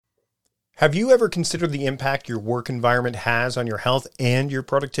Have you ever considered the impact your work environment has on your health and your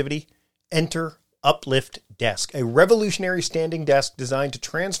productivity? Enter Uplift Desk, a revolutionary standing desk designed to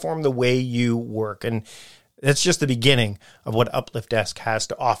transform the way you work. And that's just the beginning of what Uplift Desk has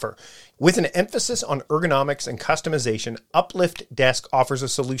to offer. With an emphasis on ergonomics and customization, Uplift Desk offers a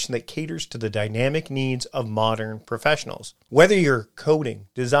solution that caters to the dynamic needs of modern professionals. Whether you're coding,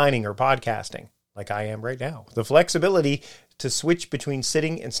 designing, or podcasting, like I am right now, the flexibility to switch between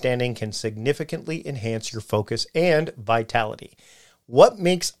sitting and standing can significantly enhance your focus and vitality. What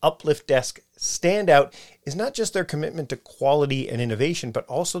makes Uplift Desk stand out is not just their commitment to quality and innovation, but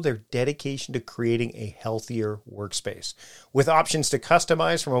also their dedication to creating a healthier workspace. With options to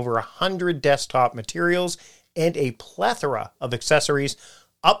customize from over 100 desktop materials and a plethora of accessories,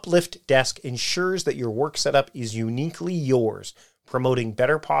 Uplift Desk ensures that your work setup is uniquely yours, promoting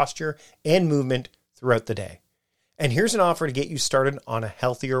better posture and movement throughout the day. And here's an offer to get you started on a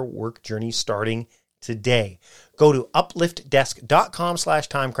healthier work journey starting today. Go to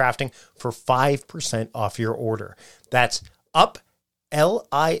upliftdesk.com/timecrafting for 5% off your order. That's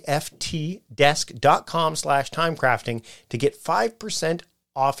upliftdesk.com/timecrafting to get 5%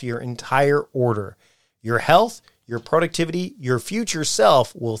 off your entire order. Your health, your productivity, your future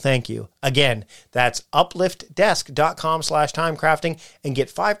self will thank you. Again, that's upliftdesk.com/timecrafting and get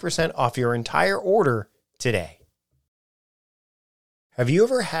 5% off your entire order today. Have you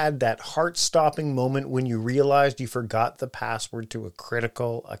ever had that heart-stopping moment when you realized you forgot the password to a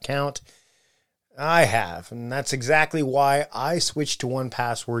critical account? I have, and that's exactly why I switched to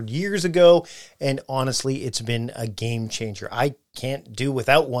 1Password years ago, and honestly, it's been a game changer. I can't do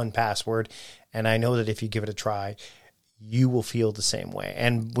without 1Password, and I know that if you give it a try, you will feel the same way.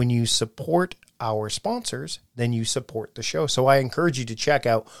 And when you support our sponsors, then you support the show. So I encourage you to check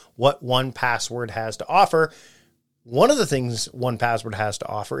out what 1Password has to offer. One of the things 1Password has to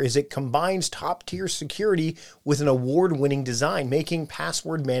offer is it combines top-tier security with an award-winning design, making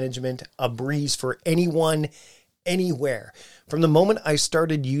password management a breeze for anyone, anywhere. From the moment I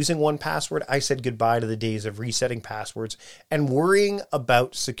started using 1Password, I said goodbye to the days of resetting passwords and worrying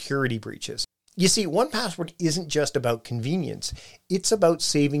about security breaches. You see, 1Password isn't just about convenience. It's about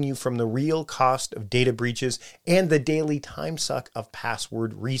saving you from the real cost of data breaches and the daily time suck of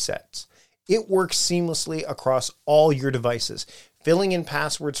password resets. It works seamlessly across all your devices, filling in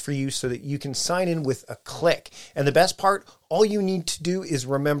passwords for you so that you can sign in with a click. And the best part, all you need to do is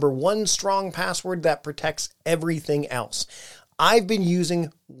remember one strong password that protects everything else. I've been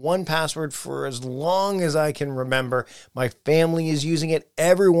using 1Password for as long as I can remember. My family is using it.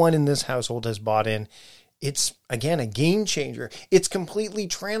 Everyone in this household has bought in. It's, again, a game changer. It's completely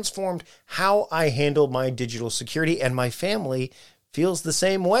transformed how I handle my digital security, and my family feels the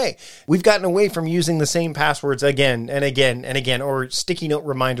same way. We've gotten away from using the same passwords again and again and again, or sticky note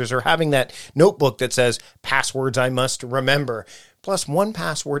reminders, or having that notebook that says passwords I must remember. Plus,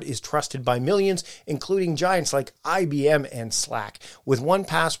 1Password is trusted by millions, including giants like IBM and Slack. With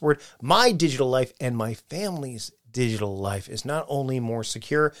 1Password, my digital life and my family's digital life is not only more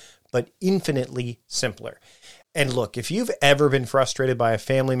secure, but infinitely simpler. And look, if you've ever been frustrated by a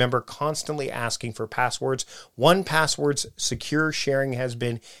family member constantly asking for passwords, 1Password's secure sharing has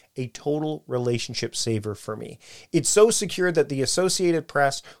been a total relationship saver for me. It's so secure that the Associated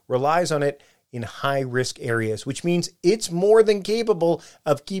Press relies on it in high-risk areas, which means it's more than capable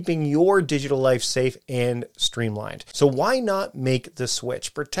of keeping your digital life safe and streamlined. So why not make the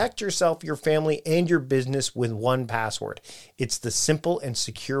switch? Protect yourself, your family, and your business with 1Password. It's the simple and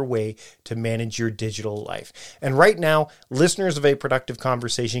secure way to manage your digital life. And right now, listeners of A Productive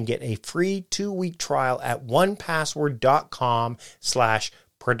Conversation get a free 2-week trial at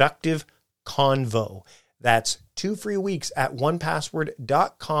 1Password.com/productiveconvo. That's 2 free weeks at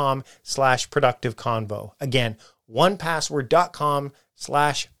 1Password.com/productiveconvo. Again,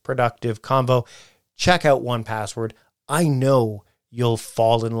 1Password.com/productiveconvo. Check out 1Password. I know you'll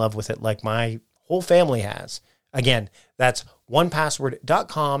fall in love with it like my whole family has. Again, that's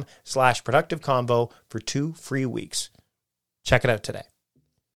 1Password.com/productiveconvo for 2 free weeks. Check it out today.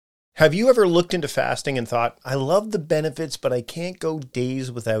 Have you ever looked into fasting and thought, I love the benefits, but I can't go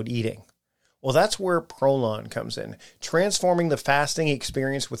days without eating? Well, that's where Prolon comes in, transforming the fasting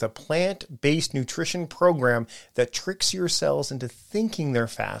experience with a plant-based nutrition program that tricks your cells into thinking they're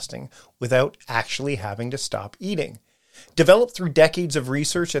fasting without actually having to stop eating. Developed through decades of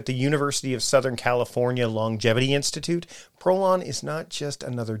research at the University of Southern California Longevity Institute, Prolon is not just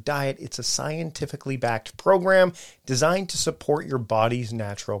another diet, it's a scientifically backed program designed to support your body's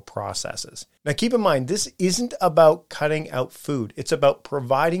natural processes. Now keep in mind, this isn't about cutting out food. It's about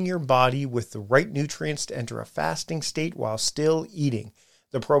providing your body with the right nutrients to enter a fasting state while still eating.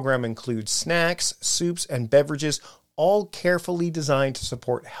 The program includes snacks, soups, and beverages, all carefully designed to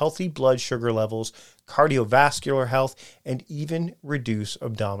support healthy blood sugar levels, cardiovascular health, and even reduce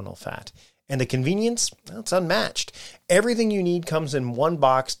abdominal fat. And the convenience, well, it's unmatched. Everything you need comes in one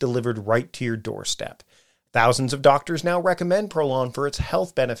box delivered right to your doorstep. Thousands of doctors now recommend Prolon for its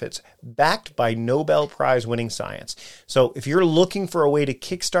health benefits, backed by Nobel Prize-winning science. So if you're looking for a way to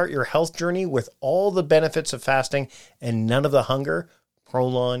kickstart your health journey with all the benefits of fasting and none of the hunger,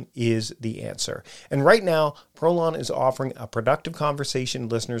 Prolon is the answer. And right now, Prolon is offering a Productive Conversation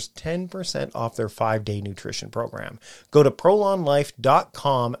listeners 10% off their 5-day nutrition program. Go to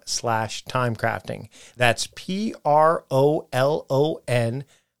prolonlife.com/timecrafting. That's PROLON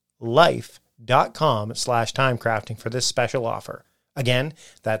life.com/timecrafting for this special offer. Again,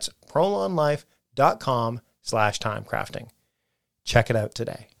 that's prolonlife.com/timecrafting. Check it out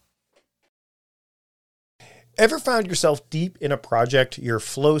today. Ever found yourself deep in a project, your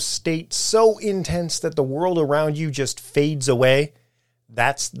flow state so intense that the world around you just fades away?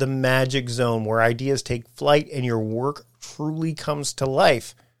 That's the magic zone where ideas take flight and your work truly comes to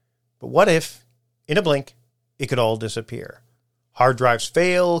life. But what if, in a blink, it could all disappear? Hard drives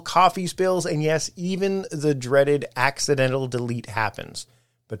fail, coffee spills, and yes, even the dreaded accidental delete happens.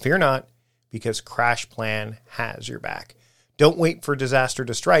 But fear not, because CrashPlan has your back. Don't wait for disaster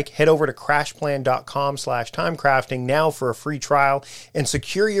to strike. Head over to crashplan.com/timecrafting now for a free trial and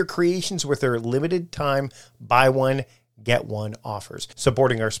secure your creations with their limited time buy one, get one offers.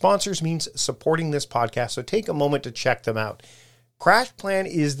 Supporting our sponsors means supporting this podcast, so take a moment to check them out. CrashPlan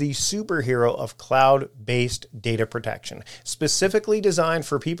is the superhero of cloud-based data protection, specifically designed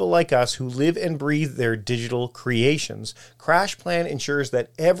for people like us who live and breathe their digital creations. CrashPlan ensures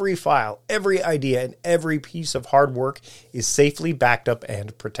that every file, every idea, and every piece of hard work is safely backed up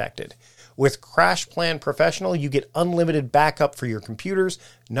and protected. With CrashPlan Professional, you get unlimited backup for your computers,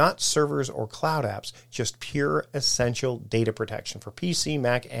 not servers or cloud apps, just pure essential data protection for PC,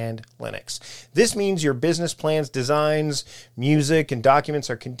 Mac, and Linux. This means your business plans, designs, music, and documents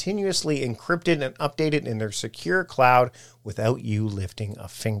are continuously encrypted and updated in their secure cloud without you lifting a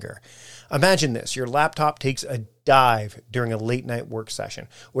finger. Imagine this, your laptop takes a dive during a late night work session.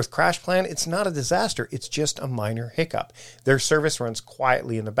 With CrashPlan, it's not a disaster, it's just a minor hiccup. Their service runs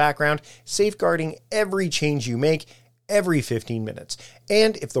quietly in the background, safeguarding every change you make every 15 minutes.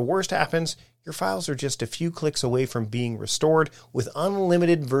 And if the worst happens, your files are just a few clicks away from being restored with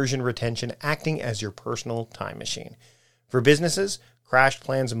unlimited version retention acting as your personal time machine. For businesses,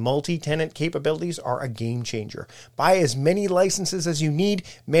 CrashPlan's multi-tenant capabilities are a game changer. Buy as many licenses as you need,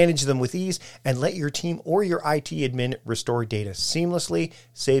 manage them with ease, and let your team or your IT admin restore data seamlessly,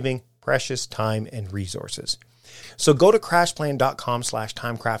 saving precious time and resources. So go to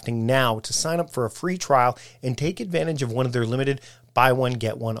crashplan.com/timecrafting now to sign up for a free trial and take advantage of one of their limited buy one,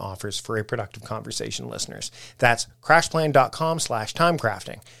 get one offers for a Productive Conversation listeners. That's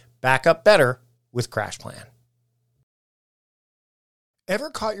crashplan.com/timecrafting. Back up better with CrashPlan. Ever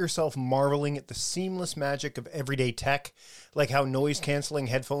caught yourself marveling at the seamless magic of everyday tech, like how noise-canceling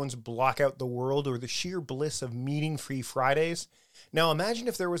headphones block out the world or the sheer bliss of meeting-free Fridays? Now imagine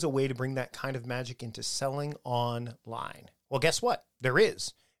if there was a way to bring that kind of magic into selling online. Well, guess what? There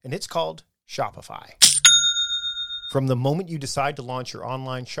is, and it's called Shopify. From the moment you decide to launch your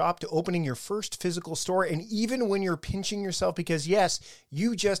online shop to opening your first physical store, and even when you're pinching yourself because, yes,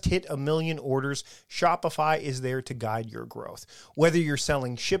 you just hit 1 million orders, Shopify is there to guide your growth. Whether you're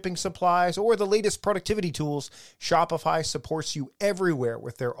selling shipping supplies or the latest productivity tools, Shopify supports you everywhere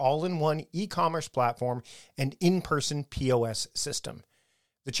with their all-in-one e-commerce platform and in-person POS system.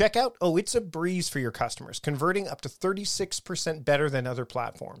 The checkout, it's a breeze for your customers, converting up to 36% better than other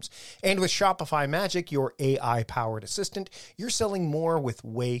platforms. And with Shopify Magic, your AI-powered assistant, you're selling more with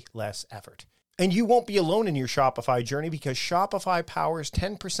way less effort. And you won't be alone in your Shopify journey because Shopify powers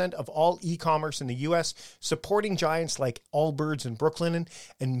 10% of all e-commerce in the U.S., supporting giants like Allbirds and Brooklinen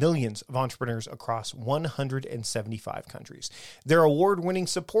and millions of entrepreneurs across 175 countries. Their award-winning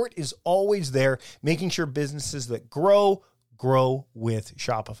support is always there, making sure businesses that grow with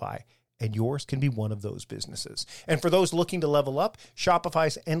Shopify, and yours can be one of those businesses. And for those looking to level up,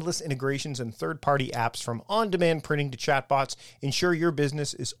 Shopify's endless integrations and third-party apps from on-demand printing to chatbots ensure your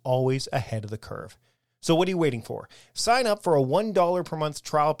business is always ahead of the curve. So what are you waiting for? Sign up for a $1 per month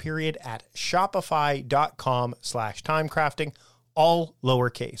trial period at shopify.com/timecrafting, all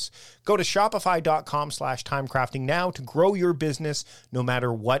lowercase. Go to shopify.com/timecrafting now to grow your business no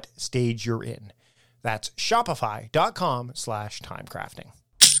matter what stage you're in. That's shopify.com/timecrafting.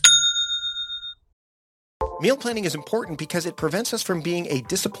 Meal planning is important because it prevents us from being a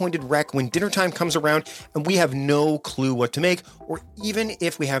disappointed wreck when dinner time comes around and we have no clue what to make, or even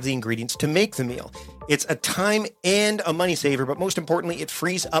if we have the ingredients to make the meal. It's a time and a money saver, but most importantly, it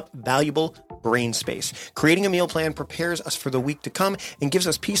frees up valuable brain space. Creating a meal plan prepares us for the week to come and gives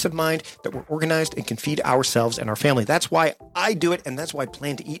us peace of mind that we're organized and can feed ourselves and our family. That's why I do it, and that's why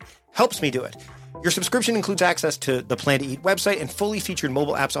Plan to Eat helps me do it. Your subscription includes access to the Plan to Eat website and fully featured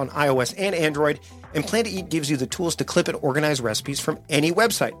mobile apps on iOS and Android. And Plan to Eat gives you the tools to clip and organize recipes from any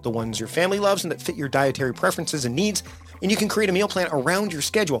website, the ones your family loves and that fit your dietary preferences and needs. And you can create a meal plan around your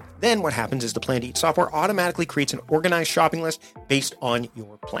schedule. Then what happens is the Plan to Eat software automatically creates an organized shopping list based on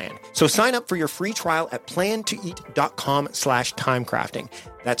your plan. So sign up for your free trial at plantoeat.com/timecrafting.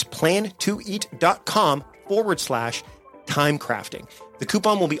 That's plantoeat.com/timecrafting. The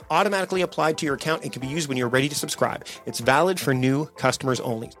coupon will be automatically applied to your account and can be used when you're ready to subscribe. It's valid for new customers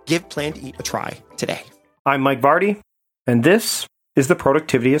only. Give Plan to Eat a try today. I'm Mike Vardy, and this is the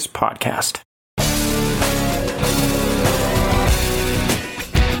Productivityist Podcast.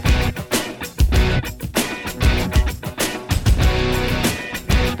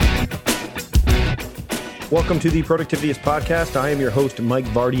 Welcome to the Productivityist Podcast. I am your host, Mike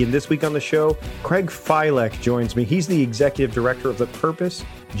Vardy, and this week on the show, Craig Filek joins me. He's the executive director of the Purpose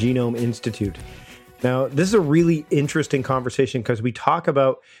Genome Institute. Now, this is a really interesting conversation because we talk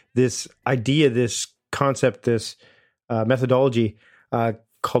about this idea, this concept, this methodology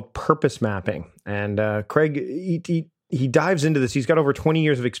called purpose mapping. And Craig, he dives into this. He's got over 20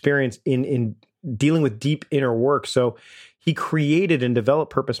 years of experience in dealing with deep inner work. So he created and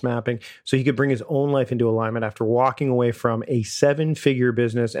developed purpose mapping so he could bring his own life into alignment after walking away from a 7-figure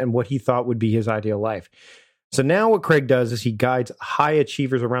business and what he thought would be his ideal life. So now what Craig does is he guides high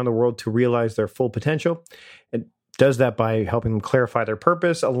achievers around the world to realize their full potential, and does that by helping them clarify their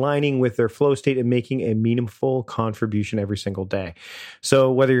purpose, aligning with their flow state, and making a meaningful contribution every single day.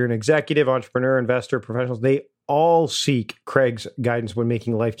 So whether you're an executive, entrepreneur, investor, professionals, they all seek Craig's guidance when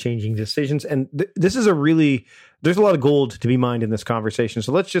making life-changing decisions. And this is there's a lot of gold to be mined in this conversation.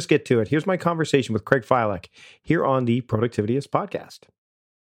 So let's just get to it. Here's my conversation with Craig Filek here on the Productivityist Podcast.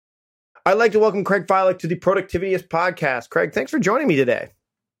 I'd like to welcome Craig Filek to the Productivityist Podcast. Craig, thanks for joining me today.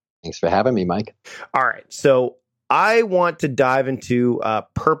 Thanks for having me, Mike. All right. So I want to dive into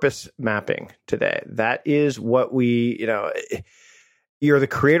purpose mapping today. That is what you're the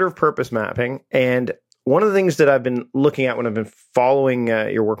creator of purpose mapping. And one of the things that I've been looking at when I've been following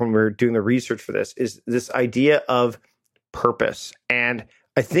your work when we were doing the research for this is this idea of purpose. And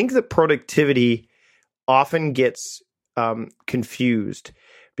I think that productivity often gets confused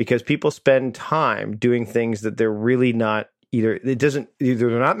because people spend time doing things that they're really not either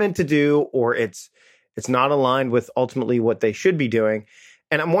they're not meant to do, or it's not aligned with ultimately what they should be doing.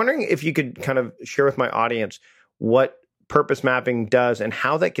 And I'm wondering if you could kind of share with my audience what purpose mapping does and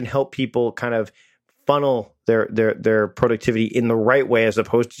how that can help people kind of funnel their productivity in the right way, as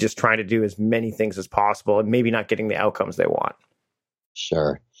opposed to just trying to do as many things as possible and maybe not getting the outcomes they want.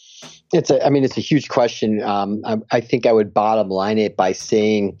 Sure. It's a huge question. I think I would bottom line it by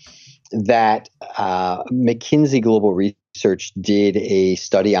saying that McKinsey Global Research did a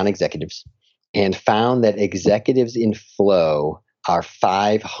study on executives and found that executives in flow are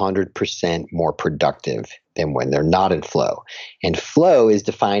 500% more productive than when they're not in flow. And flow is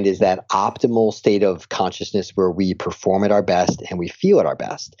defined as that optimal state of consciousness where we perform at our best and we feel at our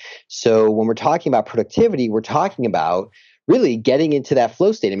best. So when we're talking about productivity, we're talking about really getting into that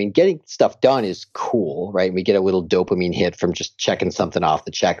flow state. I mean, getting stuff done is cool, right? We get a little dopamine hit from just checking something off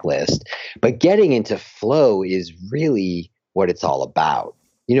the checklist. But getting into flow is really what it's all about.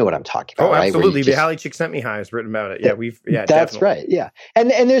 You know what I'm talking about, right? Absolutely. The Hallie Chick Sent Me High has written about it. Yeah, that's definitely. Right. Yeah.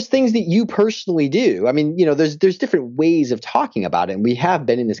 And there's things that you personally do. I mean, there's different ways of talking about it. And we have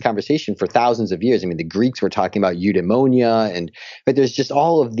been in this conversation for thousands of years. I mean, the Greeks were talking about eudaimonia, but there's just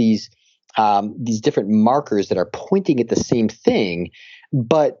all of these different markers that are pointing at the same thing.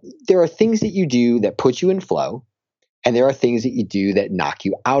 But there are things that you do that put you in flow, and there are things that you do that knock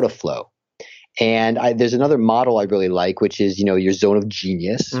you out of flow. And there's another model I really like, which is, your zone of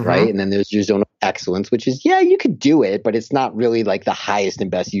genius, right? And then there's your zone of excellence, which is, you could do it, but it's not really like the highest and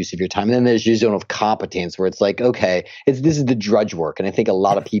best use of your time. And then there's your zone of competence, where it's like, okay, this is the drudge work. And I think a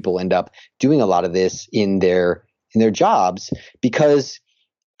lot of people end up doing a lot of this in their jobs because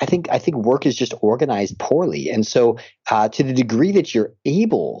I think work is just organized poorly. And so to the degree that you're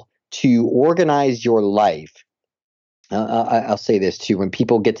able to organize your life, I'll say this too. When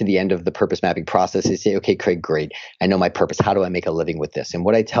people get to the end of the purpose mapping process, they say, okay, Craig, great. I know my purpose. How do I make a living with this? And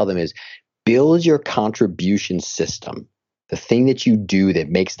what I tell them is build your contribution system the thing that you do that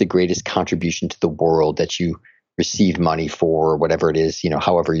makes the greatest contribution to the world that you receive money for, or whatever it is,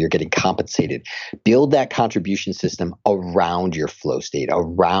 however you're getting compensated. Build that contribution system around your flow state,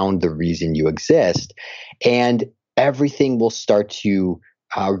 around the reason you exist, and everything will start to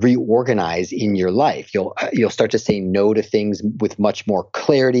reorganize in your life. You'll start to say no to things with much more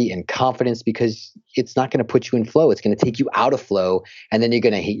clarity and confidence, because it's not going to put you in flow. It's going to take you out of flow, and then you're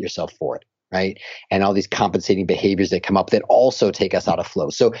going to hate yourself for it. Right. And all these compensating behaviors that come up that also take us out of flow.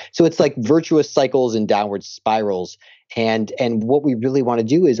 So it's like virtuous cycles and downward spirals. And what we really want to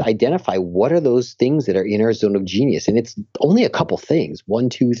do is identify what are those things that are in our zone of genius. And it's only a couple things, 1,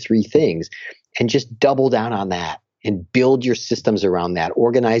 2, 3 things, and just double down on that and build your systems around that.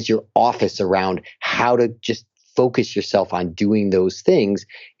 Organize your office around how to just focus yourself on doing those things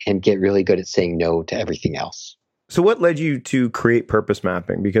and get really good at saying no to everything else. So what led you to create purpose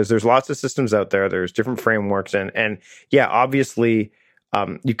mapping? Because there's lots of systems out there. There's different frameworks. And yeah, obviously,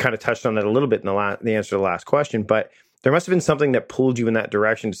 you kind of touched on it a little bit in the answer to the last question, but there must have been something that pulled you in that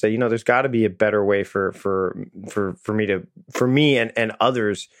direction to say, there's got to be a better way for me and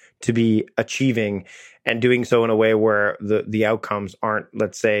others to be achieving and doing so in a way where the outcomes aren't,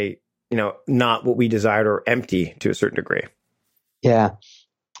 let's say, not what we desired or empty to a certain degree. Yeah.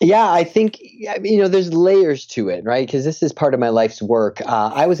 Yeah, I think, there's layers to it, right? Because this is part of my life's work.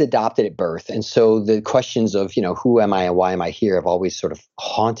 I was adopted at birth. And so the questions of, who am I and why am I here have always sort of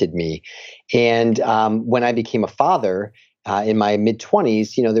haunted me. And when I became a father, in my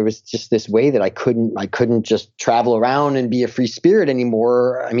mid-20s, there was just this way that I couldn't just travel around and be a free spirit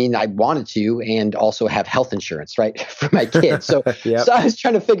anymore. I mean, I wanted to, and also have health insurance, right, for my kids. So, Yep. So I was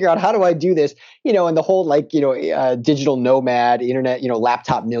trying to figure out, how do I do this, and the whole digital nomad, internet,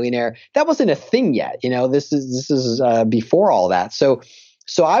 laptop millionaire, that wasn't a thing yet. This is before all that. So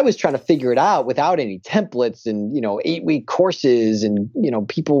I was trying to figure it out without any templates and, 8-week courses and,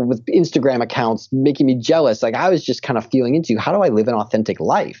 people with Instagram accounts making me jealous. Like, I was just kind of feeling into, how do I live an authentic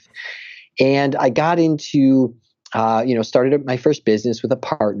life? And I got into, started my first business with a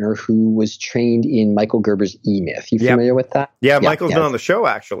partner who was trained in Michael Gerber's E-Myth. You familiar with that? Yeah, Michael's been on the show,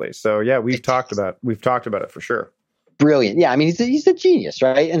 actually. So yeah, we've talked about it for sure. Brilliant. Yeah. I mean, he's a genius,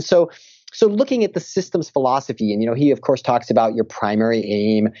 right? And so looking at the systems philosophy, and, he, of course, talks about your primary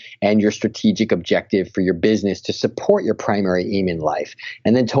aim and your strategic objective for your business to support your primary aim in life.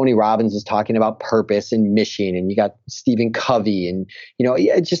 And then Tony Robbins is talking about purpose and mission. And you got Stephen Covey and,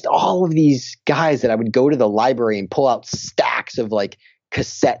 just all of these guys that I would go to the library and pull out stacks of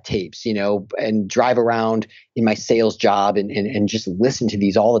cassette tapes, and drive around in my sales job and just listen to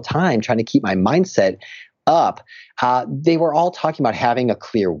these all the time, trying to keep my mindset up. They were all talking about having a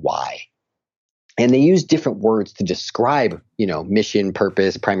clear why. And they use different words to describe, mission,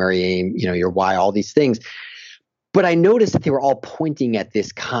 purpose, primary aim, your why, all these things. But I noticed that they were all pointing at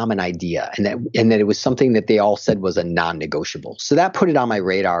this common idea, and that it was something that they all said was a non-negotiable. So that put it on my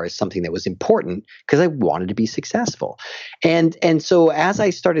radar as something that was important, because I wanted to be successful. And so as I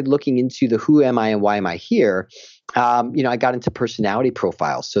started looking into the who am I and why am I here, I got into personality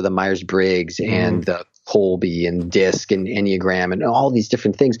profiles. So the Myers-Briggs and the Colby and DISC and Enneagram and all these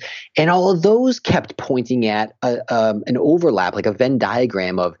different things. And all of those kept pointing at an overlap, like a Venn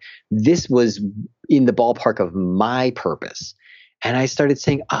diagram of, this was in the ballpark of my purpose. And I started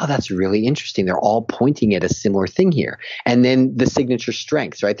saying, oh, that's really interesting. They're all pointing at a similar thing here. And then the signature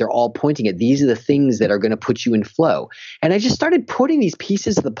strengths, right? They're all pointing at, these are the things that are going to put you in flow. And I just started putting these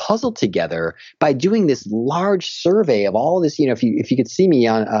pieces of the puzzle together by doing this large survey of all this. If you could see me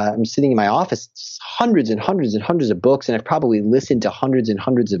I'm sitting in my office, hundreds and hundreds and hundreds of books, and I've probably listened to hundreds and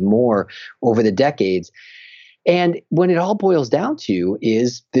hundreds of more over the decades. And when it all boils down to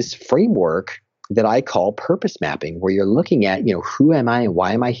is this framework that I call purpose mapping, where you're looking at, who am I and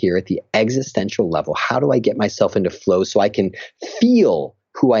why am I here at the existential level? How do I get myself into flow so I can feel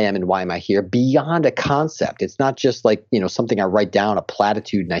who I am and why am I here beyond a concept? It's not just like, something I write down, a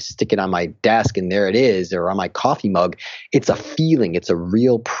platitude, and I stick it on my desk and there it is, or on my coffee mug. It's a feeling. It's a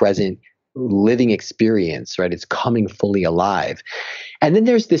real present living experience, right? It's coming fully alive. And then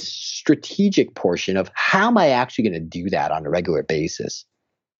there's this strategic portion of, how am I actually going to do that on a regular basis?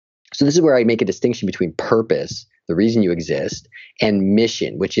 So this is where I make a distinction between purpose, the reason you exist, and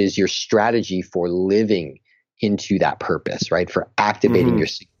mission, which is your strategy for living into that purpose, right? For activating your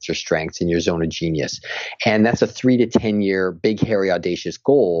signature strengths and your zone of genius. And that's a 3 to 10 year, big, hairy, audacious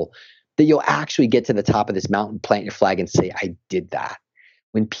goal that you'll actually get to the top of this mountain, plant your flag and say, I did that.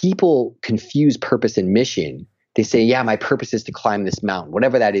 When people confuse purpose and mission, they say, yeah, my purpose is to climb this mountain,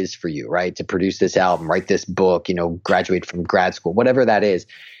 whatever that is for you, right? To produce this album, write this book, graduate from grad school, whatever that is.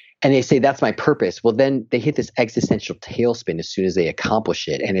 and they say, that's my purpose. Well, then they hit this existential tailspin as soon as they accomplish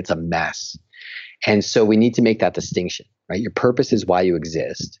it, and it's a mess. And so we need to make that distinction, right? Your purpose is why you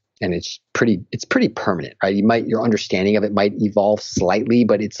exist. And it's pretty permanent, right? Your understanding of it might evolve slightly,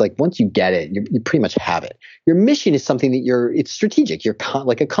 but it's like once you get it, you pretty much have it. Your mission is something that it's strategic. You're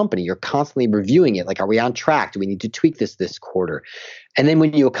like a company, you're constantly reviewing it. Like, are we on track? Do we need to tweak this quarter? And then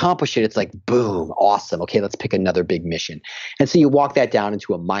when you accomplish it, it's like, boom, awesome. Okay, let's pick another big mission. And so you walk that down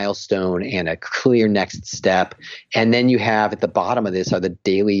into a milestone and a clear next step. And then you have at the bottom of this are the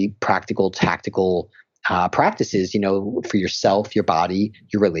daily practical, tactical practices, for yourself, your body,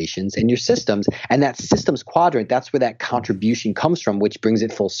 your relations, and your systems. And that systems quadrant, that's where that contribution comes from, which brings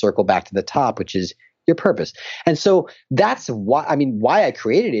it full circle back to the top, which is your purpose. And so that's why I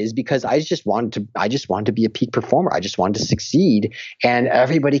created it is because I just wanted to be a peak performer. I just wanted to succeed. And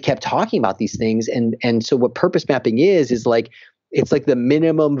everybody kept talking about these things. And so what purpose mapping is like, it's like the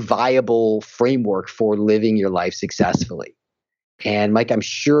minimum viable framework for living your life successfully. And Mike, I'm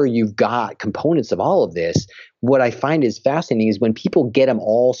sure you've got components of all of this. What I find is fascinating is when people get them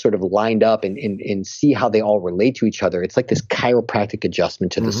all sort of lined up and see how they all relate to each other. It's like this chiropractic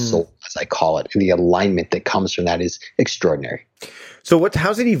adjustment to the soul, as I call it. And the alignment that comes from that is extraordinary. So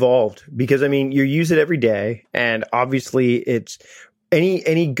how's it evolved? Because you use it every day, and obviously it's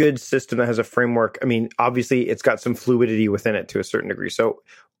any good system that has a framework. Obviously it's got some fluidity within it to a certain degree. So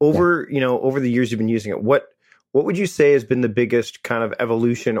over the years you've been using it, what would you say has been the biggest kind of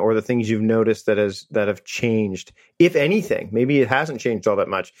evolution or the things you've noticed that have changed, if anything? Maybe it hasn't changed all that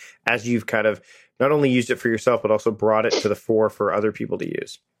much as you've kind of not only used it for yourself, but also brought it to the fore for other people to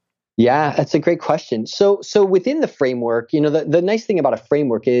use. Yeah, that's a great question. So within the framework, the nice thing about a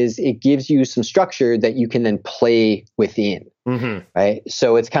framework is it gives you some structure that you can then play within, right?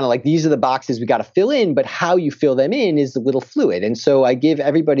 So it's kind of like these are the boxes we got to fill in, but how you fill them in is a little fluid. And so I give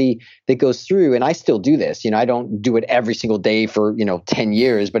everybody that goes through, and I still do this. I don't do it every single day for 10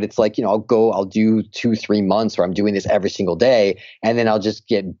 years, but it's like I'll do 2-3 months where I'm doing this every single day, and then I'll just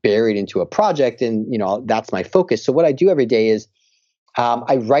get buried into a project, and that's my focus. So what I do every day is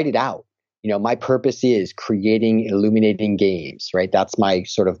I write it out. My purpose is creating illuminating games, right? That's my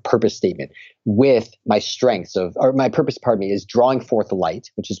sort of purpose statement with my strengths my purpose, is drawing forth light,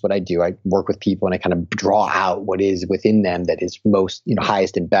 which is what I do. I work with people and I kind of draw out what is within them that is most,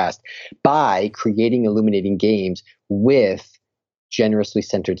 highest and best by creating illuminating games with generously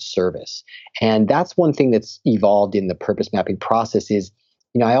centered service. And that's one thing that's evolved in the purpose mapping process is,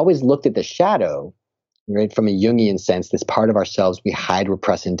 I always looked at the shadow, right, from a Jungian sense, this part of ourselves we hide,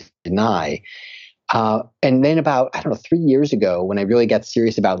 repress, and deny. And then about, 3 years ago, when I really got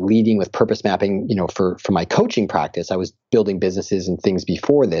serious about leading with purpose mapping, for my coaching practice, I was building businesses and things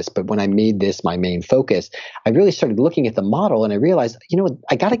before this. But when I made this my main focus, I really started looking at the model and I realized,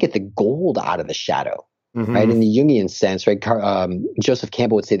 I got to get the gold out of the shadow. Right. In the Jungian sense, right. Joseph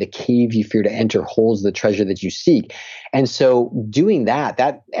Campbell would say the cave you fear to enter holds the treasure that you seek. And so doing that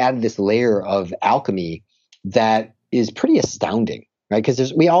added this layer of alchemy that is pretty astounding, right?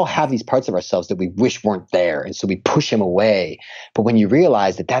 Because we all have these parts of ourselves that we wish weren't there. And so we push them away. But when you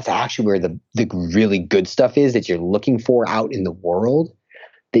realize that that's actually where the really good stuff is that you're looking for out in the world,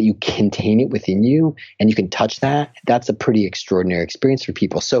 that you contain it within you and you can touch that's a pretty extraordinary experience for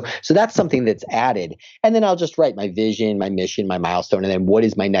people. So that's something that's added. And then I'll just write my vision, my mission, my milestone, and then what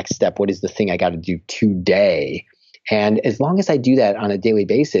is my next step? What is the thing I got to do today? And as long as I do that on a daily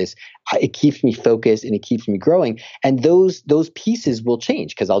basis, it keeps me focused and it keeps me growing. And those pieces will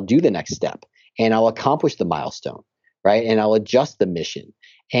change because I'll do the next step and I'll accomplish the milestone, right? And I'll adjust the mission.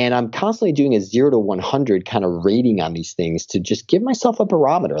 And I'm constantly doing a 0 to 100 kind of rating on these things to just give myself a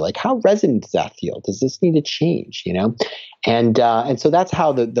barometer. Like, how resonant does that feel? Does this need to change? And so that's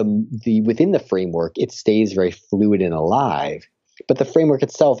how the within the framework it stays very fluid and alive. But the framework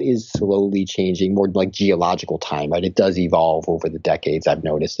itself is slowly changing, more like geological time, right? It does evolve over the decades. I've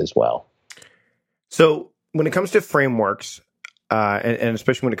noticed as well. So when it comes to frameworks, and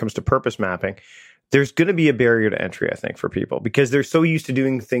especially when it comes to purpose mapping, there's going to be a barrier to entry, I think, for people because they're so used to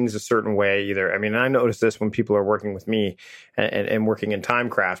doing things a certain way. I notice this when people are working with me and working in time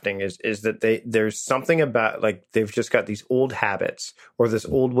crafting is that there's something about like they've just got these old habits or this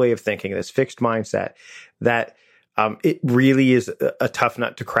old way of thinking, this fixed mindset that it really is a tough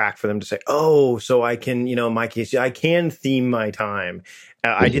nut to crack for them to say, oh, so I can, in my case, I can theme my time.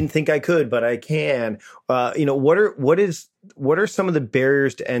 I didn't think I could, but I can. What are some of the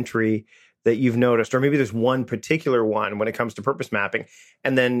barriers to entry that you've noticed, or maybe there's one particular one when it comes to purpose mapping,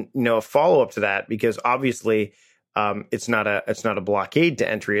 and then a follow up to that, because obviously it's not a blockade to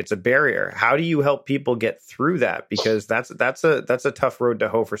entry. It's a barrier. How do you help people get through that? Because that's a tough road to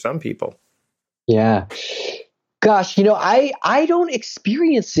hoe for some people. Yeah. Gosh, I don't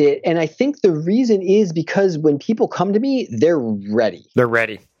experience it. And I think the reason is because when people come to me, they're ready. They're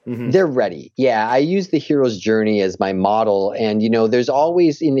ready. Mm-hmm. They're ready. Yeah. I use the hero's journey as my model. And, there's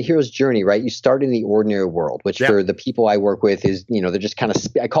always in the hero's journey, right? You start in the ordinary world, which for the people I work with is, they're just kind of,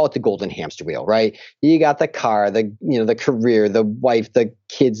 I call it the golden hamster wheel, right? You got the car, the career, the wife, the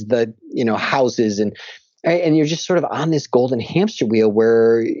kids, the, houses, and you're just sort of on this golden hamster wheel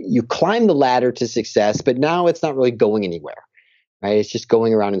where you climb the ladder to success, but now it's not really going anywhere, right? It's just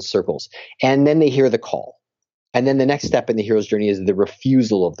going around in circles. And then they hear the call. And then the next step in the hero's journey is the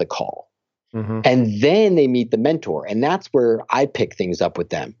refusal of the call. Mm-hmm. And then they meet the mentor. And that's where I pick things up with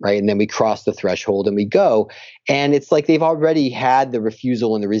them, right? And then we cross the threshold and we go. And it's like they've already had the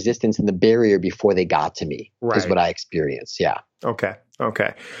refusal and the resistance and the barrier before they got to me, is what I experience. Yeah. Okay.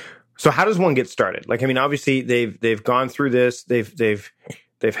 So how does one get started? Like, I mean, obviously they've gone through this. They've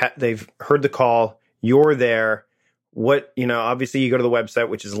heard the call. You're there. What, obviously you go to the website,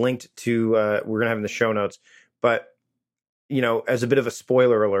 which is linked to, we're going to have in the show notes, but as a bit of a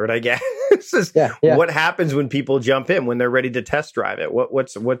spoiler alert, I guess, what happens when people jump in, when they're ready to test drive it?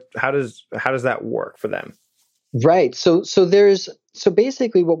 How does that work for them? Right. So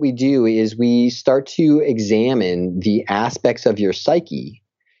basically what we do is we start to examine the aspects of your psyche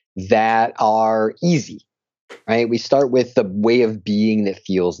that are easy, right? We start with the way of being that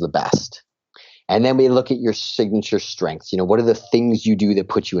feels the best. And then we look at your signature strengths. What are the things you do that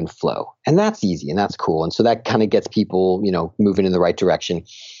put you in flow? And that's easy and that's cool. And so that kind of gets people, moving in the right direction.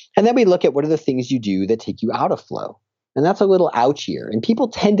 And then we look at what are the things you do that take you out of flow. And that's a little ouchier. And people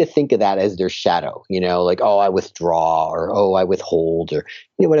tend to think of that as their shadow, like, oh, I withdraw, or, oh, I withhold, or,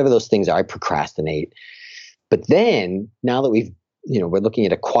 whatever those things are. I procrastinate. But then now that we're looking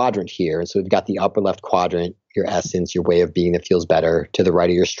at a quadrant here. And so we've got the upper left quadrant, your essence, your way of being that feels better. To the right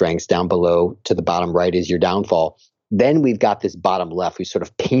are your strengths. Down below to the bottom right is your downfall. Then we've got this bottom left. We sort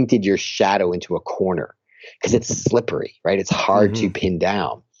of painted your shadow into a corner because it's slippery, right? It's hard to pin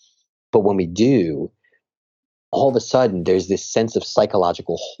down. But when we do, all of a sudden there's this sense of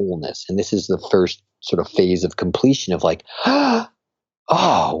psychological wholeness. And this is the first sort of phase of completion of like, oh,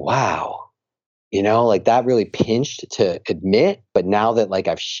 wow. Like that really pinched to admit, but now that like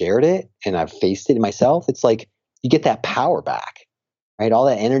I've shared it and I've faced it myself, it's like you get that power back, right? All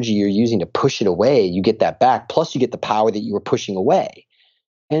that energy you're using to push it away, you get that back. Plus you get the power that you were pushing away.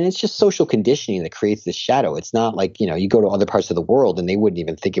 And it's just social conditioning that creates this shadow. It's not like, you go to other parts of the world and they wouldn't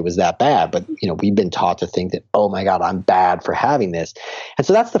even think it was that bad. But, we've been taught to think that, oh my God, I'm bad for having this. And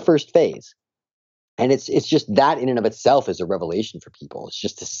so that's the first phase. And it's just that in and of itself is a revelation for people. It's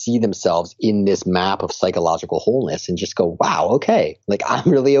just to see themselves in this map of psychological wholeness and just go, wow, okay, like I'm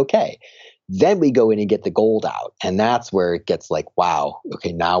really okay. Then we go in and get the gold out. And that's where it gets like, wow,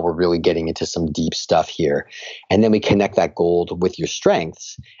 okay, now we're really getting into some deep stuff here. And then we connect that gold with your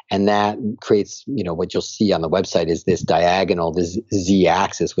strengths. And that creates, what you'll see on the website is this diagonal, this Z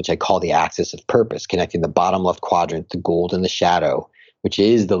axis, which I call the axis of purpose, connecting the bottom left quadrant, the gold and the shadow, which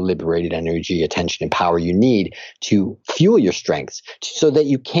is the liberated energy, attention, and power you need to fuel your strengths so that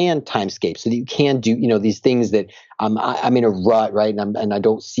you can timescape, so that you can do, these things that I'm in a rut, right? And I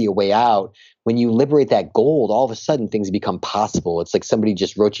don't see a way out. When you liberate that gold, all of a sudden things become possible. It's like somebody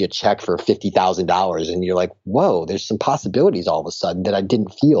just wrote you a check for $50,000 and you're like, whoa, there's some possibilities all of a sudden that I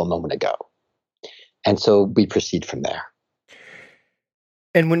didn't feel a moment ago. And so we proceed from there.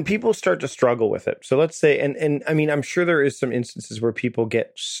 And when people start to struggle with it, so let's say, and I mean, I'm sure there is some instances where people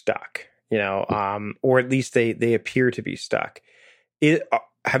get stuck, or at least they appear to be stuck.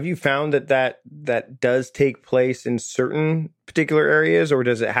 Have you found that does take place in certain particular areas, or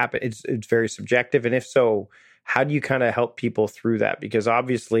does it happen? It's very subjective, and if so, how do you kind of help people through that? Because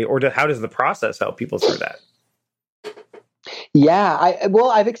obviously, how does the process help people through that? Yeah,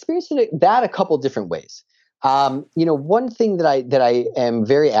 I've experienced that a couple different ways. One thing that I am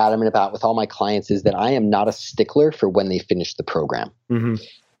very adamant about with all my clients is that I am not a stickler for when they finish the program. Mm-hmm.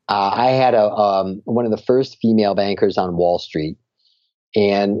 I had one of the first female bankers on Wall Street,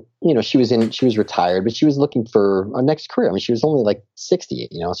 and she was retired, but she was looking for a next career. I mean, she was only like 60.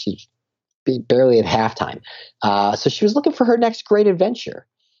 She's barely at halftime, so she was looking for her next great adventure,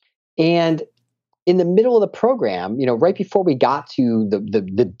 and in the middle of the program, right before we got to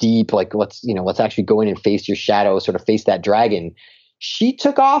the deep, like let's actually go in and face your shadow, sort of face that dragon, she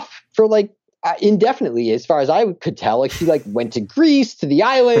took off for like indefinitely, as far as I could tell. Like she like went to Greece, to the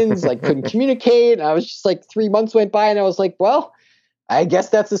islands, like couldn't communicate. And I was just like 3 months went by and I was like, well, I guess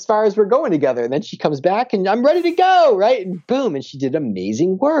that's as far as we're going together. And then she comes back and I'm ready to go. Right. And boom. And she did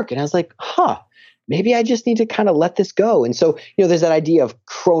amazing work. And I was like, maybe I just need to kind of let this go. And so, there's that idea of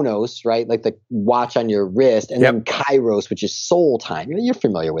Chronos, right? Like the watch on your wrist, and then Kairos, which is soul time. You're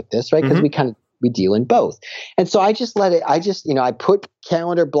familiar with this, right? Because we deal in both. And so I just let it, I put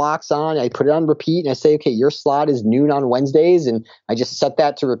calendar blocks on, I put it on repeat, and I say, okay, your slot is noon on Wednesdays. And I just set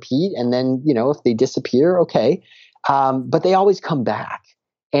that to repeat. And then, if they disappear, okay. But they always come back.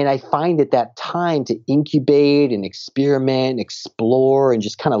 And I find that time to incubate and experiment, explore, and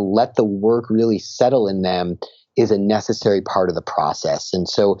just kind of let the work really settle in them is a necessary part of the process. And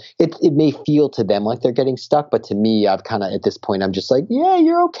so it may feel to them like they're getting stuck, but to me, I've kind of, at this point, I'm just like, yeah,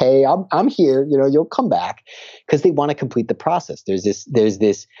 you're okay. I'm here. You'll come back, because they want to complete the process. There's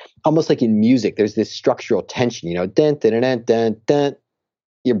this almost like in music, there's this structural tension, dun, dun, dun, dun, dun.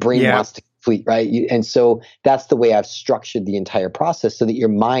 Your brain wants to complete, right? And so that's the way I've structured the entire process, so that your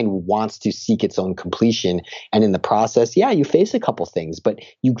mind wants to seek its own completion. And in the process, you face a couple things, but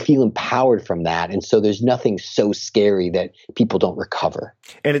you feel empowered from that. And so there's nothing so scary that people don't recover.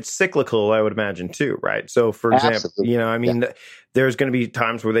 And it's cyclical, I would imagine, too, right? So, for example, there's going to be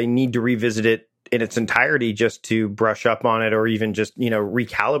times where they need to revisit it in its entirety just to brush up on it, or even just,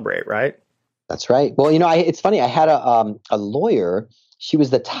 recalibrate, right? That's right. Well, it's funny. I had a lawyer. She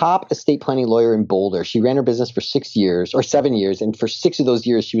was the top estate planning lawyer in Boulder. She ran her business for 6 years or 7 years. And for 6 of those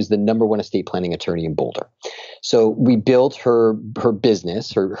years, she was the number one estate planning attorney in Boulder. So we built her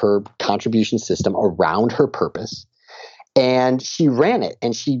business, her contribution system around her purpose. And she ran it,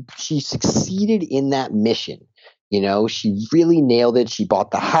 and she succeeded in that mission. She really nailed it. She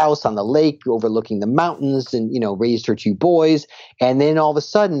bought the house on the lake overlooking the mountains, and, raised her 2 boys. And then all of a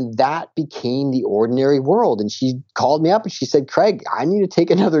sudden that became the ordinary world. And she called me up and she said, Craig, I need to take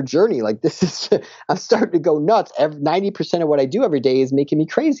another journey. Like, this is, I'm starting to go nuts. 90% of what I do every day is making me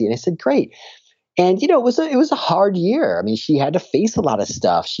crazy. And I said, great. And, it was a hard year. I mean, she had to face a lot of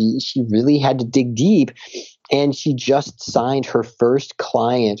stuff. She really had to dig deep. And she just signed her first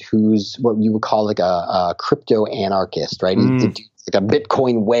client, who's what you would call like a crypto anarchist, right? Like a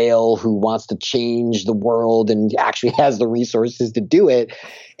Bitcoin whale who wants to change the world and actually has the resources to do it.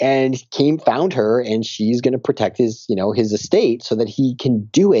 And found her, and she's going to protect his estate so that he can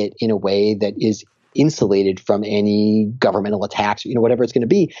do it in a way that is insulated from any governmental attacks, whatever it's going to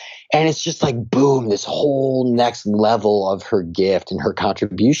be. And it's just like, boom, this whole next level of her gift and her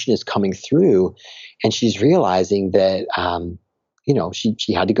contribution is coming through. And she's realizing that,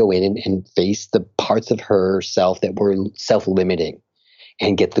 she had to go in and face the parts of herself that were self-limiting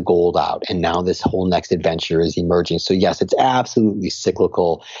and get the gold out. And now this whole next adventure is emerging. So yes, it's absolutely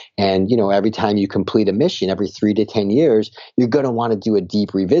cyclical. And, every time you complete a mission, every 3 to 10 years, you're going to want to do a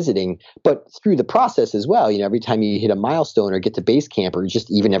deep revisiting, but through the process as well. Every time you hit a milestone or get to base camp, or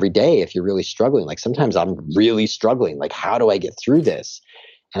just even every day, if you're really struggling, like sometimes I'm really struggling, like, how do I get through this?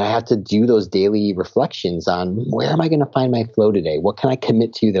 And I have to do those daily reflections on, where am I going to find my flow today? What can I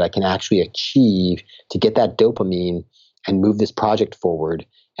commit to that I can actually achieve to get that dopamine and move this project forward?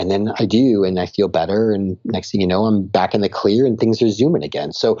 And then I do, and I feel better. And next thing you know, I'm back in the clear and things are zooming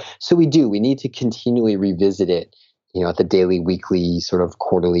again. So we need to continually revisit it, at the daily, weekly, sort of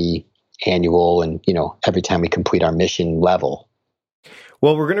quarterly, annual, and, every time we complete our mission level.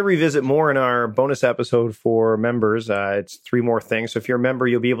 Well, we're going to revisit more in our bonus episode for members. It's 3 more things. So if you're a member,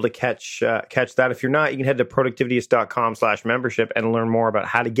 you'll be able to catch that. If you're not, you can head to productivityist.com/membership and learn more about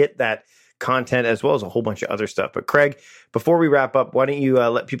how to get that content, as well as a whole bunch of other stuff. But Craig, before we wrap up, why don't you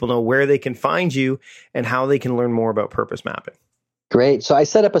let people know where they can find you and how they can learn more about purpose mapping? Great. So I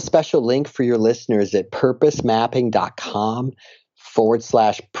set up a special link for your listeners at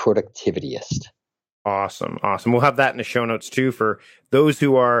purposemapping.com/productivityist. Awesome. We'll have that in the show notes too, for those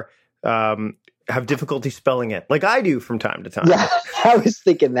who are have difficulty spelling it, like I do from time to time. Yeah, I was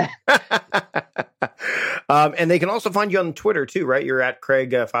thinking that. And they can also find you on Twitter too, right? You're at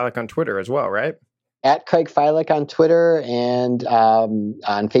Craig Filek on Twitter as well, right? At Craig Filek on Twitter, and on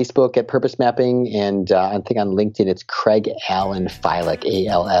Facebook at Purpose Mapping, and I think on LinkedIn it's Craig Allen Filek,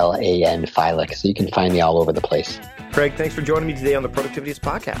 ALLAN Filek. So you can find me all over the place. Craig, thanks for joining me today on the Productivityist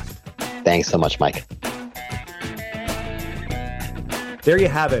podcast. Thanks so much, Mike. There you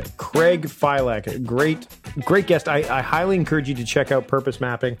have it. Craig Filek, great guest. I highly encourage you to check out Purpose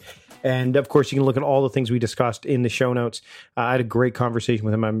Mapping. And of course, you can look at all the things we discussed in the show notes. I had a great conversation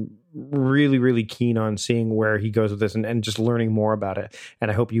with him. I'm really, really keen on seeing where he goes with this and just learning more about it.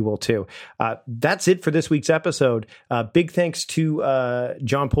 And I hope you will too. That's it for this week's episode. Big thanks to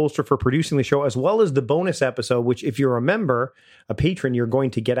John Polster for producing the show, as well as the bonus episode, which if you're a member, a patron, you're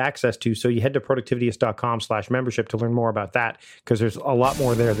going to get access to. So you head to productivityist.com/membership to learn more about that, because there's a lot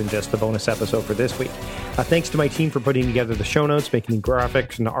more there than just the bonus episode for this week. Thanks to my team for putting together the show notes, making the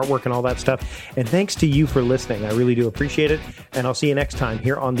graphics and the artwork and all that stuff. And thanks to you for listening. I really do appreciate it. And I'll see you next time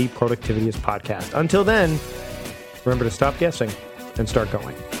here on the Productivityist podcast. Until then, remember to stop guessing and start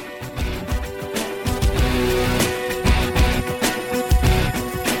going.